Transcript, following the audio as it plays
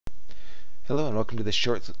Hello and welcome to this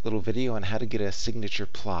short little video on how to get a signature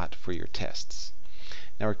plot for your tests.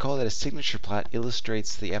 Now recall that a signature plot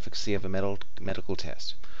illustrates the efficacy of a medical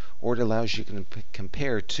test, or it allows you to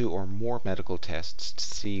compare two or more medical tests to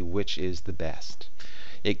see which is the best.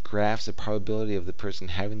 It graphs the probability of the person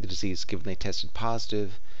having the disease given they tested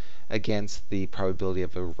positive against the probability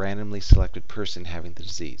of a randomly selected person having the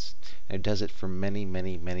disease. And it does it for many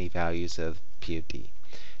values of P of D,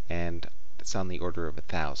 and it's on the order of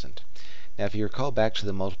 1,000. Now, if you recall back to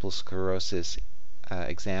the multiple sclerosis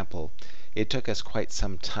example, it took us quite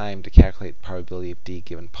some time to calculate the probability of D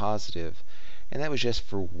given positive, and that was just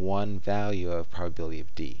for one value of probability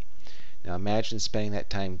of D. Now imagine spending that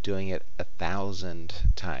time doing it 1,000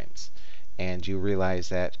 times, and you realize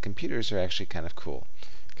that computers are actually kind of cool,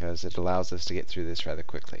 because it allows us to get through this rather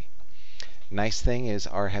quickly. Nice thing is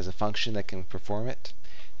R has a function that can perform it.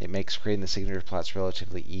 It makes creating the signature plots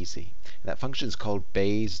relatively easy. And that function is called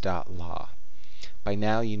Bayes.law. By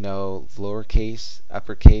now you know lowercase,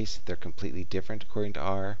 uppercase, they're completely different according to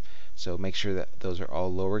R, so make sure that those are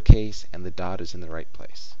all lowercase and the dot is in the right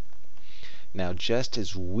place. Now just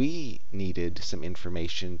as we needed some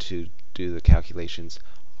information to do the calculations,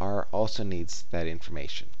 R also needs that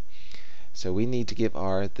information. So we need to give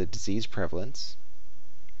R the disease prevalence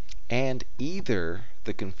and either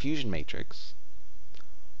the confusion matrix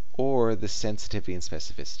or the sensitivity and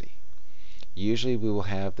specificity. Usually we will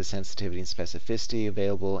have the sensitivity and specificity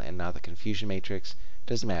available and not the confusion matrix.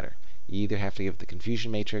 Doesn't matter. You either have to give the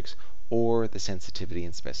confusion matrix or the sensitivity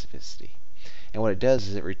and specificity. And what it does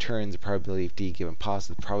is it returns the probability of D given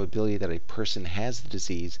positive, the probability that a person has the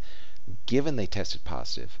disease given they tested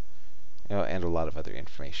positive, and a lot of other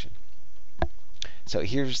information. So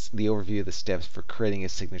here's the overview of the steps for creating a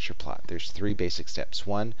signature plot. There's 3 basic steps.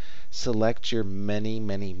 1, select your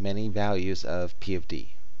many values of P of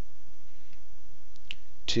D.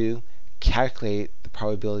 2, calculate the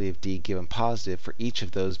probability of D given positive for each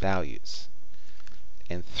of those values.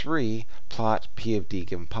 And 3, plot P of D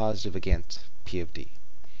given positive against P of D.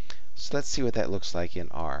 So let's see what that looks like in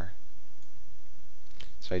R.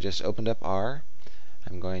 So I just opened up R.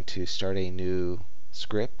 I'm going to start a new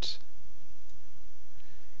script,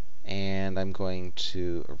 and I'm going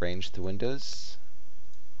to arrange the windows.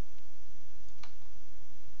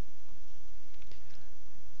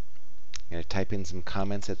 I'm going to type in some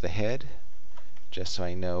comments at the head, just so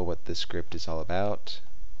I know what the script is all about.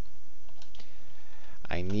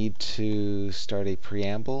 I need to start a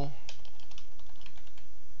preamble,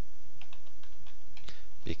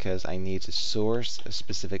 because I need to source a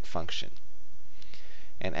specific function.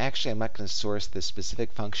 And actually, I'm not going to source this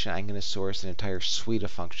specific function. I'm going to source an entire suite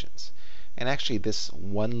of functions. And actually, this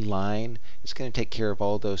one line is going to take care of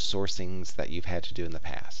all those sourcings that you've had to do in the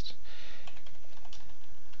past.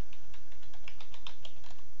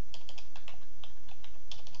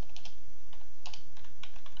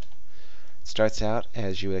 It starts out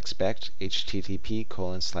as you would expect,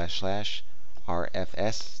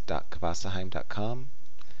 http://rfs.kvasaheim.com,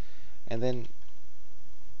 and then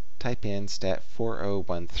type in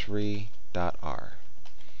stat4013.r.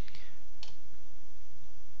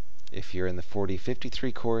 If you're in the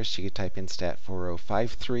 4053 course, you could type in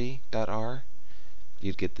stat4053.r.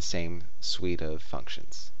 You'd get the same suite of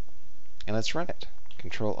functions. And let's run it.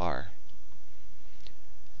 Control R.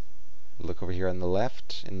 Look over here on the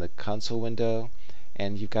left in the console window,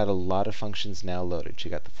 and you've got a lot of functions now loaded.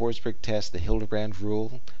 You've got the Forsberg test, the Hildebrand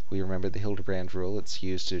rule. We remember the Hildebrand rule. It's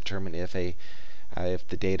used to determine if the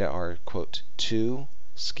data are, quote, too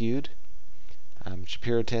skewed.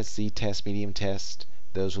 Shapiro test, z-test, medium test,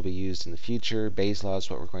 those will be used in the future. Bayes' law is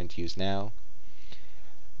what we're going to use now.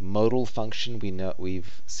 Modal function,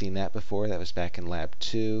 we've seen that before. That was back in lab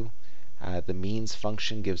 2. The means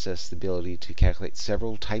function gives us the ability to calculate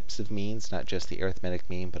several types of means, not just the arithmetic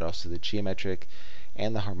mean, but also the geometric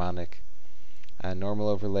and the harmonic. Normal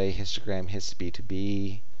overlay, histogram, hist B to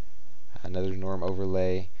B, another norm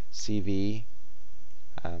overlay, CV,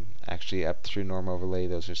 actually up through norm overlay,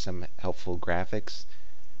 those are some helpful graphics.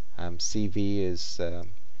 CV is,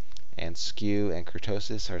 and skew and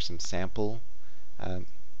kurtosis are some sample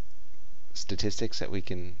statistics that we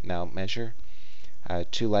can now measure.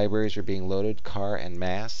 2 libraries are being loaded, car and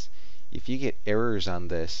mass. If you get errors on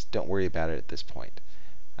this, don't worry about it at this point.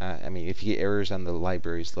 If you get errors on the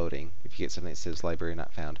libraries loading, if you get something that says library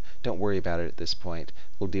not found, don't worry about it at this point.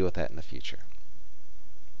 We'll deal with that in the future.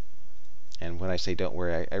 And when I say don't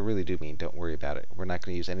worry, I really do mean don't worry about it. We're not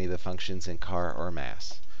going to use any of the functions in car or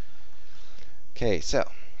mass. Okay, so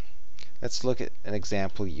let's look at an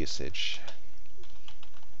example usage.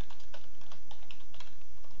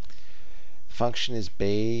 Function is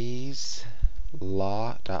Bayes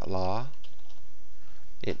law.law.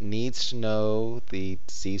 It needs to know the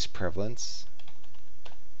disease prevalence.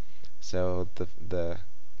 So the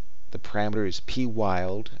parameter is p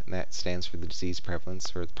wild, and that stands for the disease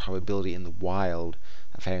prevalence, or the probability in the wild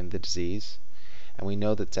of having the disease. And we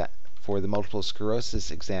know that for the multiple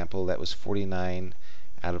sclerosis example, that was 49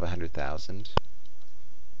 out of 100,000.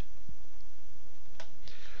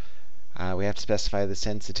 We have to specify the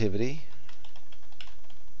sensitivity.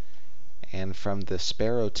 And from the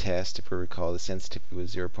Sparrow test, if we recall, the sensitivity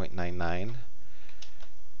was 0.99,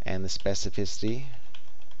 and the specificity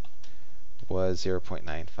was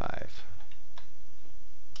 0.95.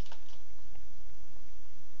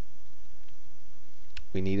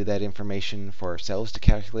 We needed that information for ourselves to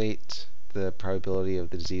calculate the probability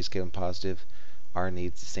of the disease given positive. R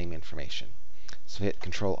needs the same information. So hit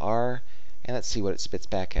Control R, and let's see what it spits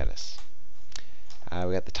back at us.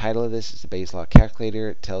 We got the title of this is the Bayes' Law Calculator.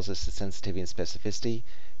 It tells us the sensitivity and specificity,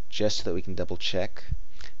 just so that we can double check.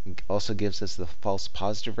 It also gives us the false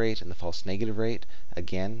positive rate and the false negative rate,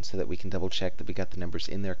 again, so that we can double check that we got the numbers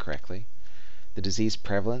in there correctly. The disease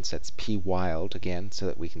prevalence, that's p wild, again, so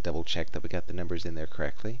that we can double check that we got the numbers in there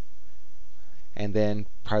correctly. And then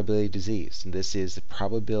probability of disease, and this is the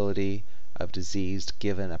probability of disease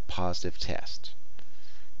given a positive test.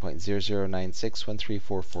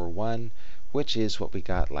 0.009613441, which is what we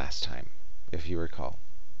got last time, if you recall.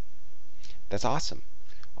 That's awesome.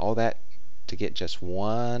 All that to get just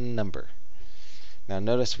one number. Now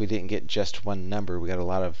notice we didn't get just one number. We got a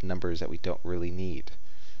lot of numbers that we don't really need.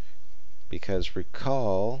 Because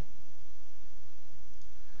recall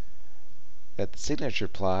that the signature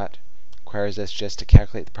plot requires us just to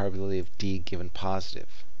calculate the probability of D given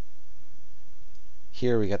positive.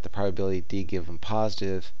 Here we got the probability of D given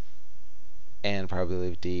positive, and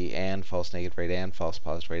probability of D, and false negative rate, and false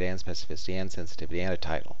positive rate, and specificity, and sensitivity, and a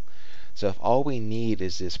title. So if all we need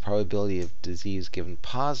is this probability of disease given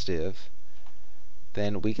positive,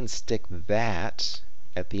 then we can stick that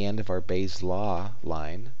at the end of our Bayes' law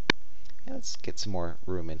line. And let's get some more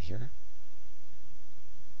room in here.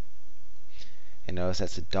 And notice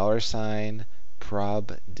that's a $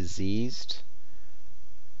 prob diseased.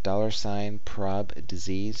 $ prob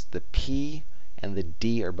diseased. The P and the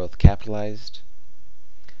D are both capitalized.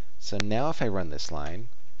 So now if I run this line,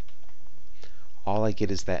 all I get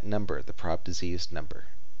is that number, the prob diseased number.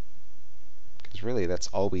 Because really, that's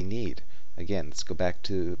all we need. Again, let's go back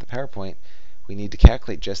to the PowerPoint. We need to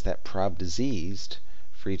calculate just that prob diseased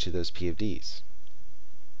for each of those P of Ds.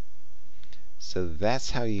 So that's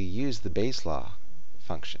how you use the Bayes' law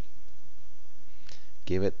function.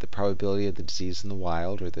 Give it the probability of the disease in the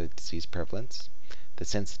wild, or the disease prevalence, the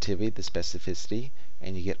sensitivity, the specificity,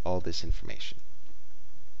 and you get all this information.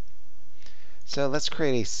 So let's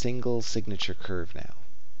create a single signature curve now.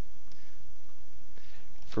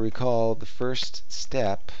 For recall, the first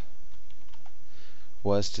step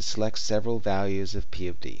was to select several values of P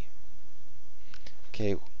of D.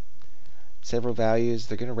 Okay, several values,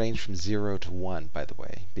 they're going to range from 0 to 1, by the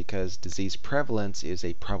way, because disease prevalence is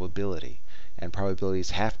a probability, and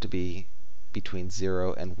probabilities have to be between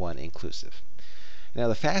 0 and 1 inclusive. Now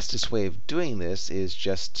the fastest way of doing this is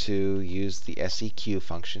just to use the SEQ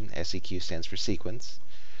function. SEQ stands for sequence.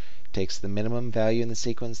 It takes the minimum value in the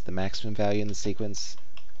sequence, the maximum value in the sequence,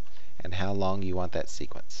 and how long you want that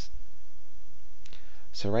sequence.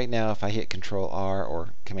 So right now, if I hit Control R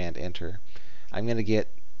or Command Enter, I'm going to get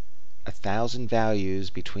 1,000 values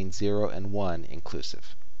between 0 and 1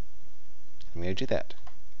 inclusive. I'm going to do that.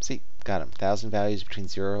 See, got them. 1,000 values between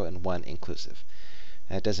 0 and 1 inclusive.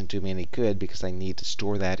 That doesn't do me any good because I need to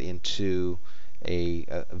store that into a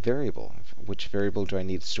variable. Which variable do I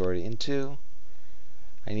need to store it into?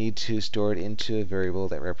 I need to store it into a variable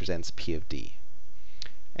that represents P of D.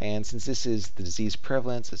 And since this is the disease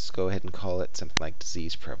prevalence, let's go ahead and call it something like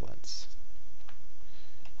disease prevalence.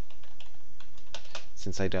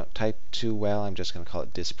 Since I don't type too well, I'm just going to call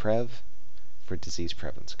it disprev for disease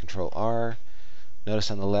prevalence. Control R.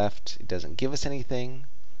 Notice on the left, it doesn't give us anything.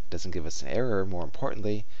 Doesn't give us an error, more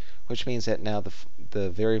importantly, which means that now the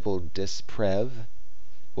variable disprev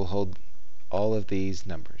will hold all of these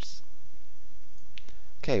numbers.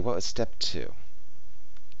 Okay, what was step 2?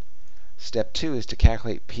 Step 2 is to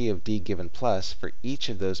calculate P of D given plus for each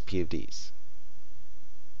of those P of Ds.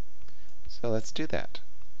 So let's do that.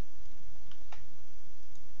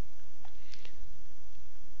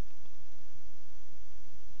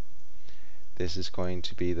 This is going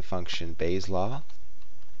to be the function Bayes' law.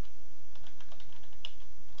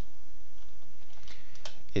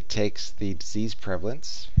 It takes the disease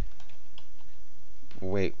prevalence.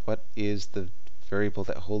 Wait, what is the variable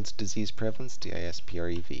that holds disease prevalence?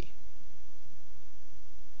 DISPREV.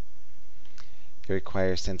 It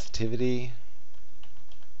requires sensitivity,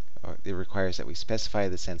 or it requires that we specify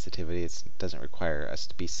the sensitivity. It doesn't require us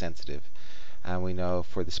to be sensitive. We know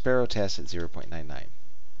for the Sparrow test it's 0.99.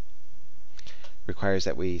 Requires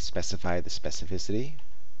that we specify the specificity.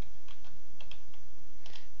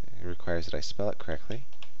 It requires that I spell it correctly.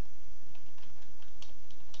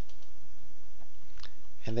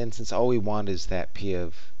 And then since all we want is that P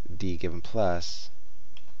of D given plus,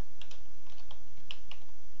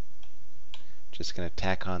 just going to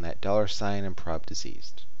tack on that $ and prob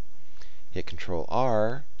diseased. Hit Control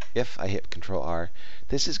R. If I hit Control R,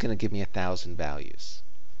 this is going to give me 1,000 values.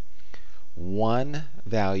 One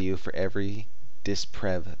value for every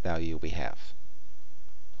disprev value we have.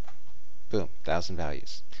 Boom, 1,000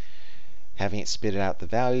 values. Having it spit out the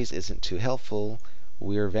values isn't too helpful.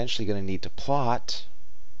 We're eventually going to need to plot,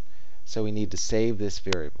 so we need to save this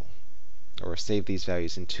variable, or save these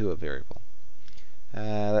values into a variable.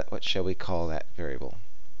 What shall we call that variable?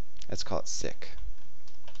 Let's call it sick.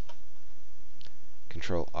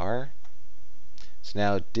 Control R. So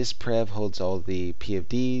now disprev holds all the P of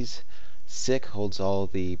D's, sick holds all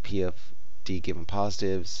the P of D given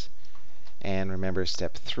positives, and remember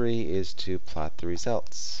step 3 is to plot the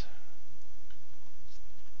results.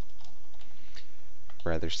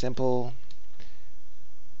 Rather simple.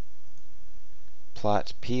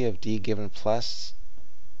 Plot P of D given plus,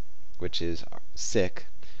 which is sick,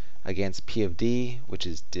 against P of D, which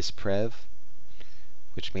is disprev,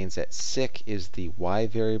 which means that sick is the y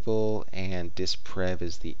variable and disprev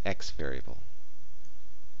is the x variable.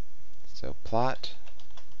 So plot,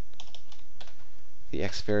 the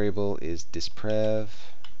x variable is disprev,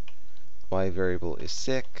 y variable is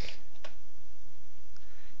sick.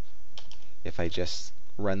 If I just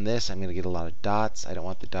run this, I'm going to get a lot of dots. I don't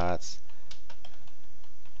want the dots.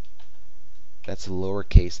 That's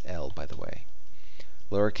lowercase l, by the way.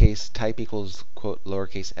 Lowercase type equals, quote,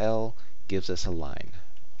 lowercase l gives us a line.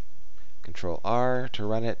 Control R to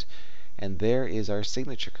run it, and there is our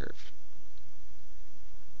signature curve.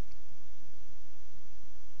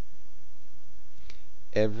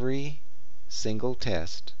 Every single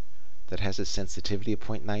test that has a sensitivity of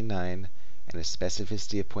 0.99 and a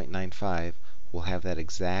specificity of 0.95 will have that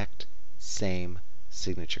exact same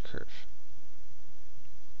signature curve.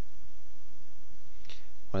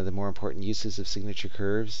 One of the more important uses of signature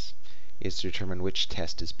curves is to determine which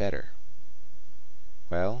test is better.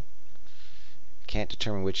 Well, you can't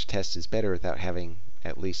determine which test is better without having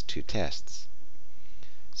at least 2 tests.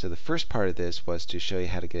 So the first part of this was to show you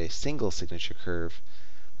how to get a single signature curve.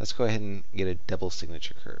 Let's go ahead and get a double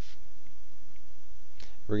signature curve.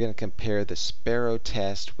 We're going to compare the Sparrow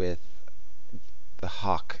test with the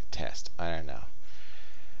Hawk test. I don't know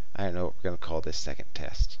what we're going to call this second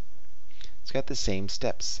test. It's got the same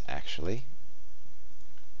steps, actually.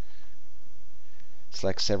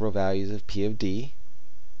 Select several values of P of D.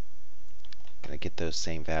 Going to get those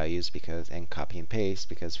same values and copy and paste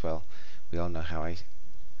because, well, we all know how I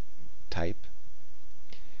type.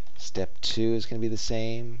 Step 2 is going to be the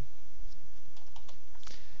same.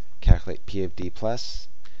 Calculate P of D plus,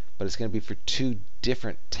 but it's going to be for 2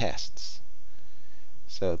 different tests.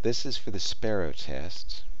 So this is for the Sparrow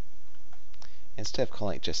test. Instead of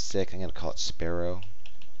calling it just sick, I'm going to call it Sparrow.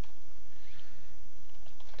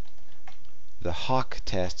 The Hawk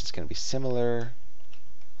test is going to be similar,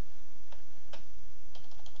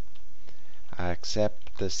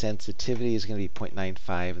 except the sensitivity is going to be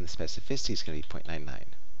 0.95 and the specificity is going to be 0.99.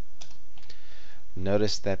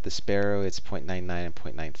 Notice that the Sparrow, it's 0.99 and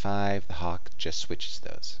 0.95. The Hawk just switches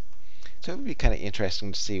those. So it would be kind of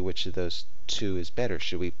interesting to see which of those 2 is better.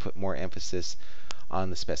 Should we put more emphasis on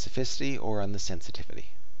the specificity or on the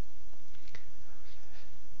sensitivity?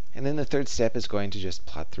 And then the third step is going to just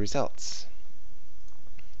plot the results.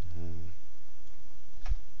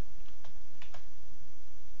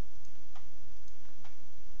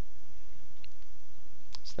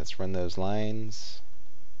 So let's run those lines.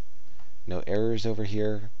 No errors over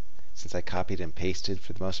here. Since I copied and pasted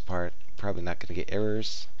for the most part, probably not going to get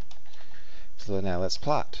errors. So now let's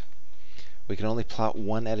plot. We can only plot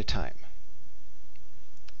one at a time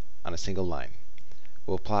on a single line.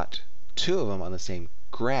 We'll plot 2 of them on the same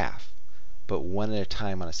graph, but one at a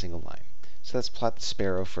time on a single line. So let's plot the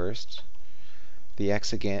Sparrow first. The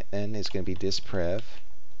x again is going to be disprev,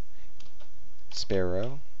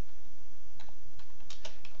 Sparrow,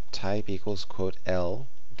 type equals, quote, L.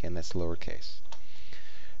 Again, that's lowercase.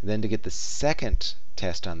 And then to get the second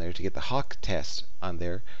test on there, to get the Hawk test on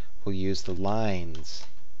there, we'll use the lines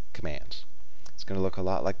command. It's going to look a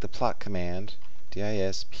lot like the plot command,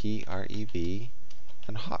 disprev,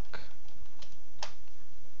 and Hawk.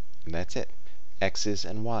 And that's it. X's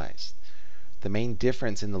and Y's. The main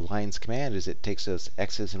difference in the lines command is it takes those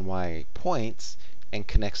x's and y points and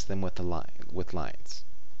connects them with lines.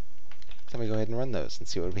 So let me go ahead and run those and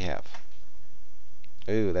see what we have.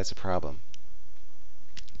 Ooh, that's a problem.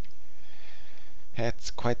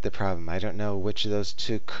 That's quite the problem. I don't know which of those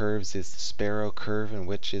two curves is the sparrow curve and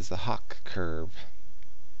which is the hawk curve.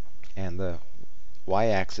 And the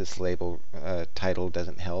y-axis label title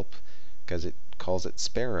doesn't help because it calls it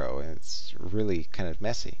sparrow, and it's really kind of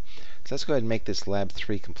messy. So let's go ahead and make this Lab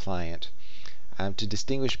 3 compliant. To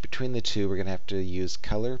distinguish between the two, we're going to have to use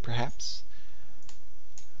color, perhaps.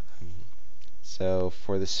 So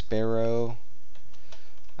for the sparrow,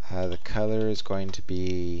 the color is going to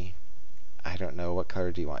be, I don't know, what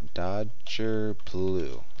color do you want? Dodger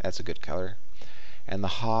blue. That's a good color. And the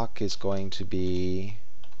hawk is going to be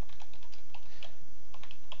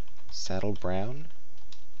saddle brown.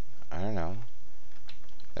 I don't know.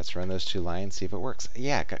 Let's run those two lines, see if it works.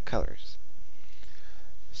 Yeah, it got colors.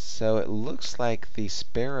 So it looks like the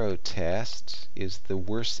sparrow test is the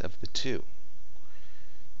worst of the two,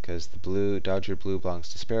 because the Dodger blue belongs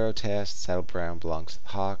to sparrow test, saddle brown belongs to the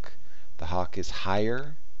hawk. The hawk is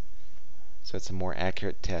higher, so it's a more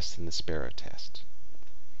accurate test than the sparrow test.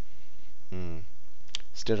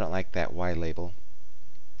 Still don't like that Y label.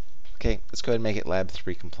 Okay, let's go ahead and make it Lab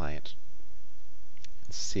 3 compliant.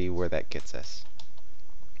 Let's see where that gets us.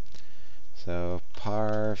 So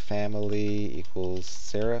par family equals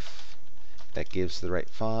serif. That gives the right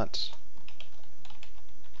font.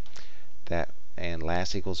 And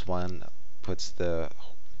last equals 1 puts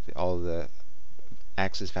all the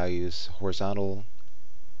axis values horizontal.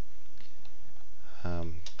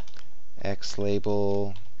 X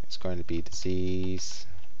label is going to be disease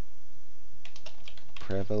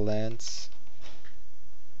prevalence.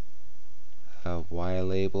 Y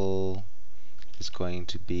label is going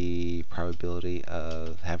to be probability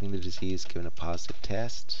of having the disease given a positive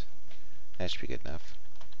test. That should be good enough.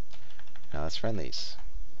 Now let's run these.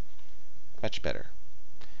 Much better.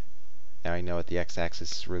 Now I know what the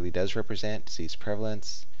x-axis really does represent, disease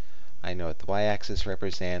prevalence. I know what the y-axis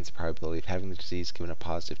represents, probability of having the disease given a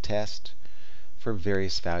positive test for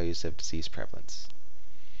various values of disease prevalence.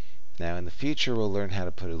 Now in the future we'll learn how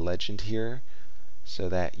to put a legend here so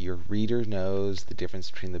that your reader knows the difference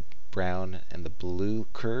between the brown and the blue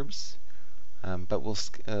curves, but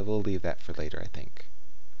we'll leave that for later, I think.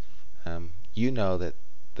 You know that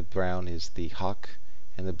the brown is the hawk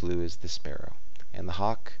and the blue is the sparrow, and the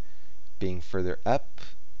hawk being further up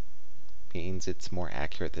means it's more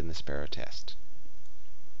accurate than the sparrow test.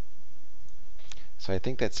 So I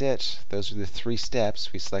think that's it. Those are the 3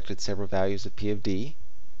 steps. We selected several values of P of D,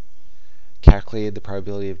 calculated the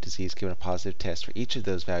probability of disease given a positive test for each of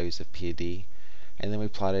those values of P of D, and then we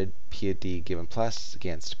plotted P of D given plus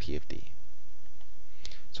against P of D.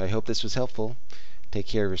 So I hope this was helpful. Take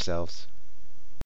care of yourselves.